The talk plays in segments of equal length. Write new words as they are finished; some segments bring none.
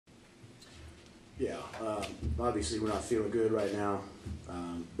Yeah, obviously we're not feeling good right now,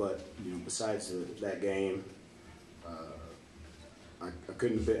 but besides that game, I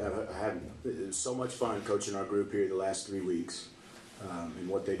couldn't. I haven't. It was so much fun coaching our group here the last 3 weeks, and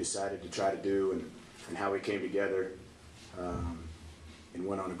what they decided to try to do, and how we came together, and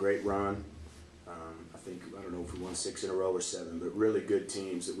went on a great run. I don't know if we won 6 in a row or 7, but really good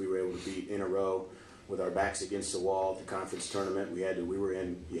teams that we were able to beat in a row with our backs against the wall. The conference tournament, you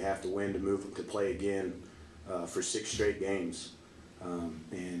have to win to move to play again for 6 straight games,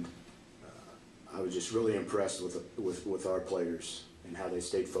 and I was just really impressed with our players and how they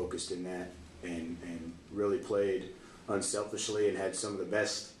stayed focused in that, and really played unselfishly and had some of the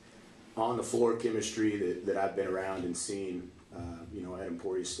best on the floor chemistry that I've been around and seen, at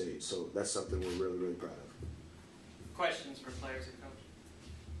Emporia State. So that's something we're really, really proud of. Questions for players or coach?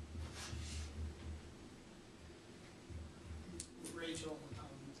 Rachel,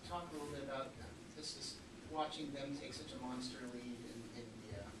 talk a little bit about this is watching them take such a monster lead in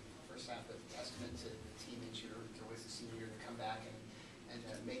the first half, of testament to the team that you're always the senior to come back and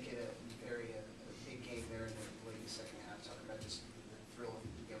make it a big game there in the late second half. Talk about just the thrill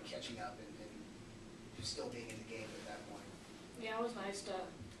of catching up and still being in the game at that point. Yeah, it was nice to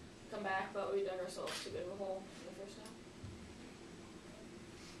come back, but we dug ourselves too big of a hole in the first half.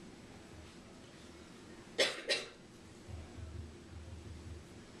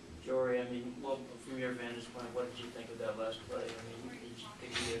 Jory, from your vantage point, what did you think of that last play? Did you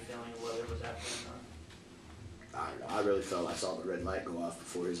get a feeling of whether it was happening or not? I don't know. I really felt I saw the red light go off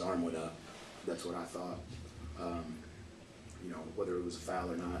before his arm went up. That's what I thought. Whether it was a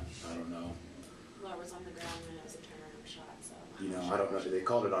foul or not, I don't know. Laura was on the ground and it was a turnaround shot, so. I don't know. They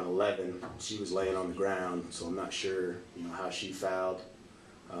called it on 11. She was laying on the ground, so I'm not sure, how she fouled.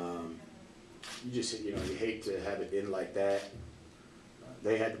 You just, you hate to have it in like that.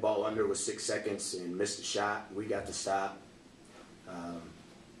 They had the ball under with 6 seconds and missed a shot. We got the stop. And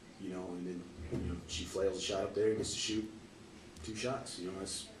then, she flails a shot up there and gets to shoot 2 shots. You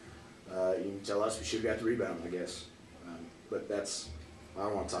can tell us we should have got the rebound, I guess. But I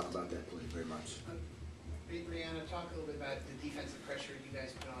don't want to talk about that play very much. Brianna, talk a little bit about the defensive pressure you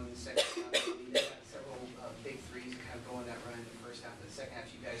guys put on in the second half. You got several big threes kind of going that run in the first half. In the second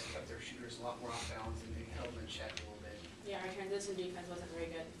half, you guys kept their shooters a lot more off balance and held them in check a little bit. Yeah, our transition defense wasn't very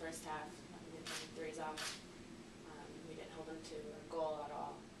good in the first half. We didn't take threes off. We didn't hold them to a goal at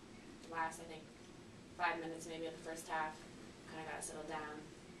all. The last, I think, 5 minutes maybe of the first half kind of got settled down.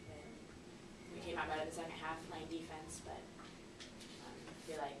 And we came out better the second half playing defense, but I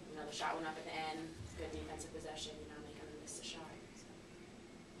feel like, the shot went up at the end. Good defensive possession, they kind of missed a shot. So.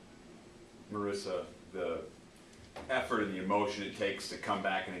 Marissa, the effort and the emotion it takes to come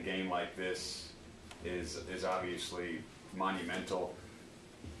back in a game like this is obviously monumental.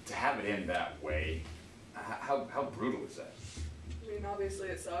 To have it end that way, how brutal is that? Obviously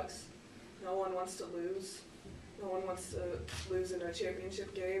it sucks. No one wants to lose. No one wants to lose in a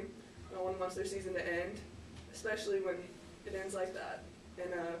championship game. No one wants their season to end, especially when it ends like that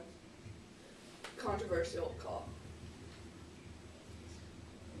in a controversial call.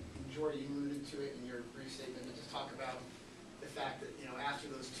 Jordy, you alluded to it in your brief statement, but just talk about the fact that, after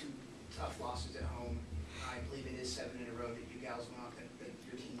those 2 tough losses at home, I believe it is 7 in a row that you gals went on, that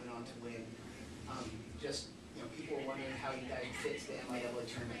your team went on to win. People are wondering how you guys fit to the NCAA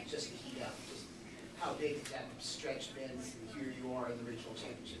tournament, just to heat up. Just how big has that stretch been? Here you are in the regional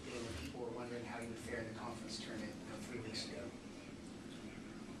championship game, and people were wondering how you would fare in the conference tournament 3 weeks ago.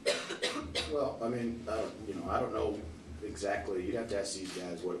 Well, I don't know exactly. You'd have to ask these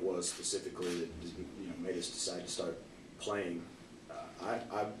guys what it was specifically that made us decide to start playing.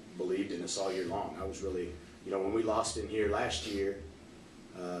 I believed in us all year long. I was really, when we lost in here last year,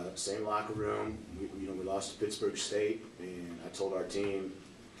 same locker room. We lost to Pittsburgh State, and I told our team,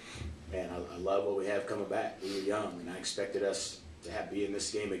 man, I love what we have coming back. We were young, and I expected us to be in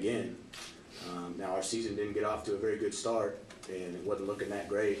this game again. Now our season didn't get off to a very good start, and it wasn't looking that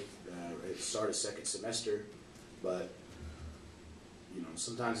great at the start of second semester, but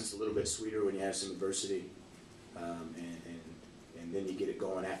sometimes it's a little bit sweeter when you have some adversity, and then you get it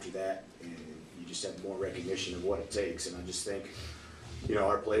going after that, and you just have more recognition of what it takes. And I just think,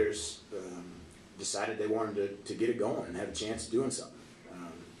 our players decided they wanted to get it going and have a chance of doing something,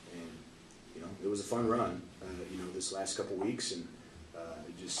 and it was a fun run, this last couple weeks, and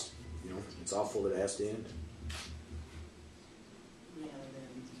it just, it's awful that it has to end. Yeah, and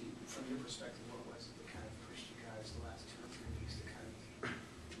then from your perspective, what was it that kind of pushed you guys the last 2 or 3 weeks to kind of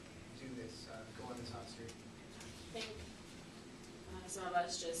do this, go on this hot streak? I think some of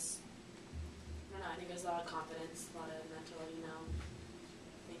us just, I think there's a lot of confidence, a lot of mental,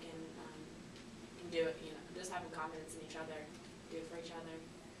 thinking do it, just having confidence in each other, do it for each other,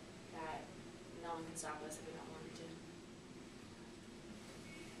 that no one can stop us if we don't want to.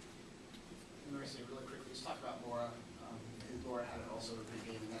 I'm going to say really quickly, let's talk about Laura. Laura had also a good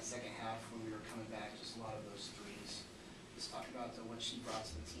game in that second half when we were coming back, just a lot of those threes. Let's talk about what she brought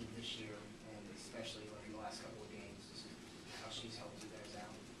to the team this year, and especially in the last couple of games, just how she's helped you guys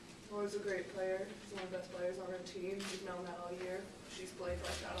out. Laura's a great player. She's one of the best players on our team. We've known that all year. She's played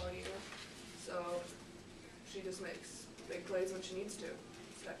like that all year. So she just makes big plays when she needs to.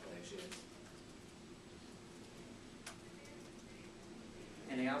 It's that player she is.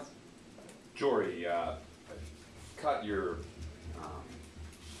 Anything else? Jory, cut your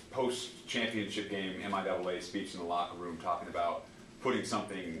post-championship game MIAA speech in the locker room talking about putting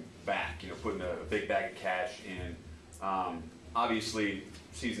something back, putting a big bag of cash in. Obviously,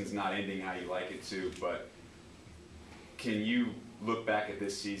 season's not ending how you like it to, but can you look back at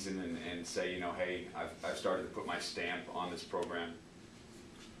this season and say, hey, I've started to put my stamp on this program?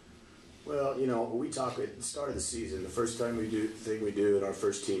 Well, we talk at the start of the season. The first thing we do at our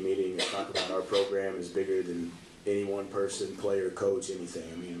first team meeting is talk about our program is bigger than any one person, player, coach, anything.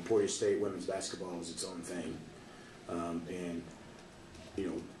 I mean, Emporia State women's basketball is its own thing. And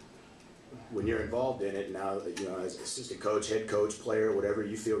when you're involved in it now, as assistant coach, head coach, player, whatever,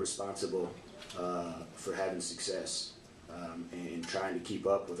 you feel responsible for having success and trying to keep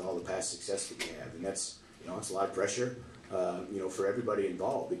up with all the past success that we have. And that's, it's a lot of pressure, for everybody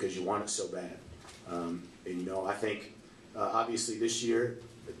involved because you want it so bad. And, I think, obviously this year,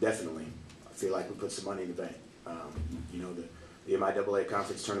 definitely, I feel like we put some money in the bank. The MIAA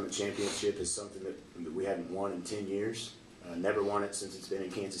Conference Tournament Championship is something that we haven't won in 10 years. Never won it since it's been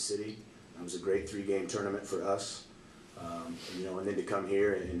in Kansas City. It was a great 3-game tournament for us. And then to come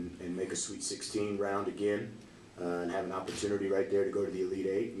here and make a Sweet 16 round again and have an opportunity right there to go to the Elite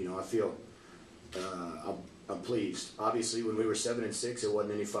Eight. I feel I'm pleased. Obviously, when we were 7-6, it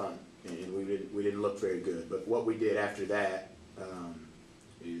wasn't any fun, and we didn't look very good. But what we did after that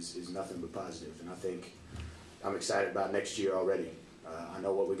is nothing but positive, and I think I'm excited about next year already. I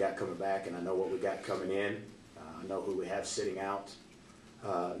know what we got coming back, and I know what we got coming in. I know who we have sitting out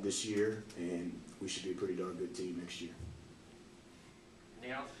this year, and we should be a pretty darn good team next year.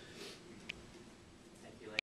 Anything else?